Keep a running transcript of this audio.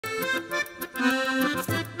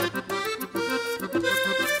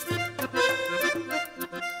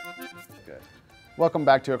Welcome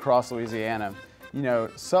back to Across Louisiana. You know,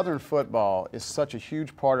 Southern football is such a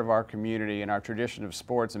huge part of our community and our tradition of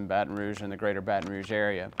sports in Baton Rouge and the greater Baton Rouge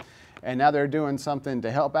area. And now they're doing something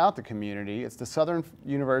to help out the community. It's the Southern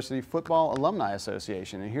University Football Alumni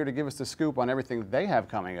Association. And here to give us the scoop on everything they have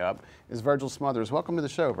coming up is Virgil Smothers. Welcome to the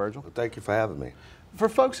show, Virgil. Well, thank you for having me. For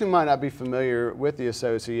folks who might not be familiar with the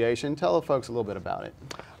association, tell the folks a little bit about it.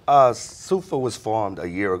 Sufaa was formed a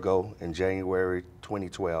year ago in January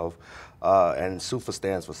 2012, and Sufaa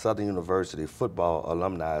stands for Southern University Football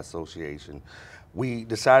Alumni Association. We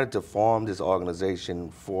decided to form this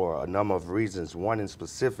organization for a number of reasons. One in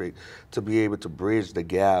specific, to be able to bridge the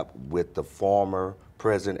gap with the former,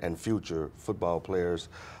 present, and future football players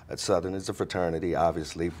at Southern. It's a fraternity,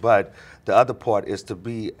 obviously, but the other part is to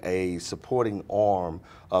be a supporting arm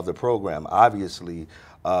of the program. Obviously,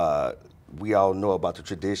 we all know about the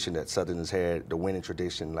tradition that Southern has had, the winning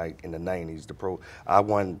tradition, like in the 90s. I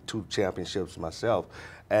won 2 championships myself,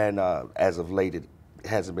 and as of late, it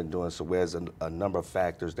hasn't been doing so well. There's a number of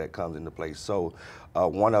factors that comes into play. So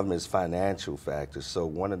one of them is financial factors. So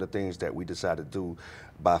one of the things that we decided to do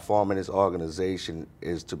by forming this organization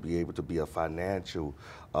is to be able to be a financial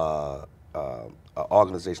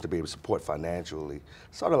organization, to be able to support financially,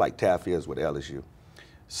 sort of like TAFE is with LSU.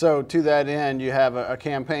 So to that end, you have a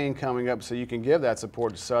campaign coming up so you can give that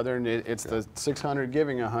support to Southern. It's the 600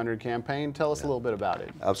 Giving 100 campaign. Tell us a little bit about it.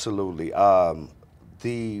 Absolutely.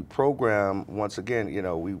 The program, once again, you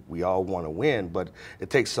know, we all want to win, but it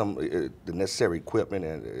takes the necessary equipment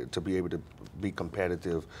and to be able to be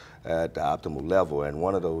competitive at the optimal level. And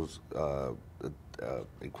one of those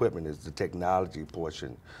equipment is the technology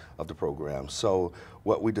portion of the program. So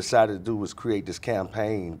what we decided to do was create this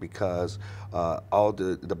campaign because all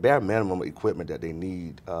the bare minimum equipment that they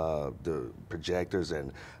need, the projectors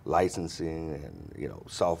and licensing and, you know,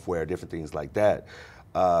 software, different things like that,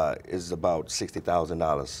 is about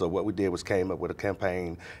 $60,000. So what we did was came up with a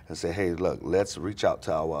campaign and said, hey, look, let's reach out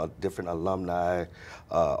to our different alumni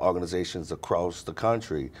organizations across the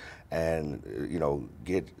country and, you know,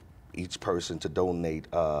 get each person to donate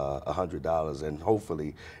 $100, and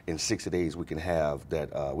hopefully in 60 days we can have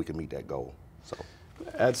that, we can meet that goal. So.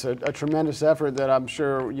 That's a tremendous effort that I'm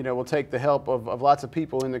sure, you know, will take the help of lots of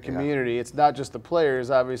people in the community. Yeah. It's not just the players,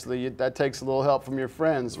 obviously. That takes a little help from your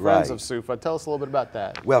friends of Sufaa. Tell us a little bit about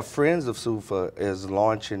that. Well, Friends of Sufaa is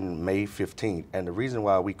launching May 15th, and the reason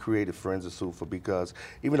why we created Friends of Sufaa, because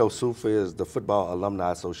even though Sufaa is the Football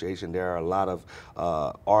Alumni Association, there are a lot of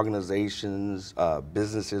organizations,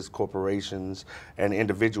 businesses, corporations, and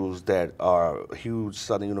individuals that are huge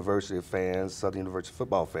Southern University fans, Southern University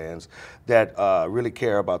football fans, that really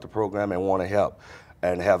care about the program and want to help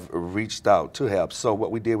and have reached out to help. So what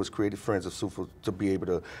we did was create Friends of Sufaa to be able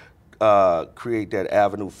to create that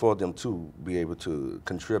avenue for them to be able to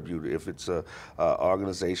contribute. If it's a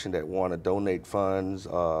organization that want to donate funds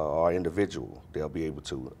or individual, they'll be able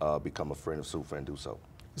to become a friend of Sufaa and do so.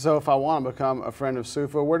 So if I want to become a friend of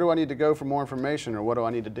Sufaa, where do I need to go for more information, or what do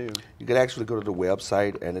I need to do? You can actually go to the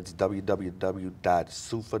website, and it's www.sufaa.org.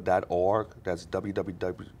 That's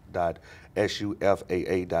www.sufaa.org.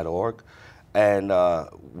 And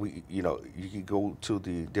you know, you can go to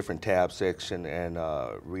the different tab section and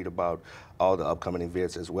read about all the upcoming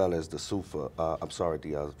events, as well as the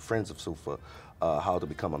the Friends of Sufaa, how to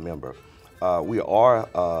become a member. We are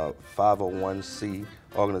a 501c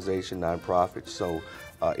organization, nonprofit, so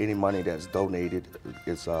any money that's donated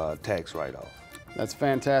is tax write-off. That's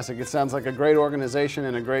fantastic. It sounds like a great organization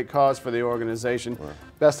and a great cause for the organization. Right.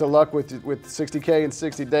 Best of luck with 60K in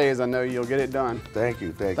 60 days. I know you'll get it done. Thank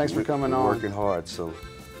you. Thanks for coming on. We're working hard, so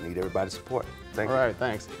need everybody's support. Thank you. All right,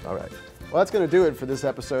 thanks. All right. Well, that's going to do it for this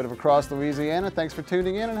episode of Across Louisiana. Thanks for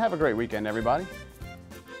tuning in, and have a great weekend, everybody.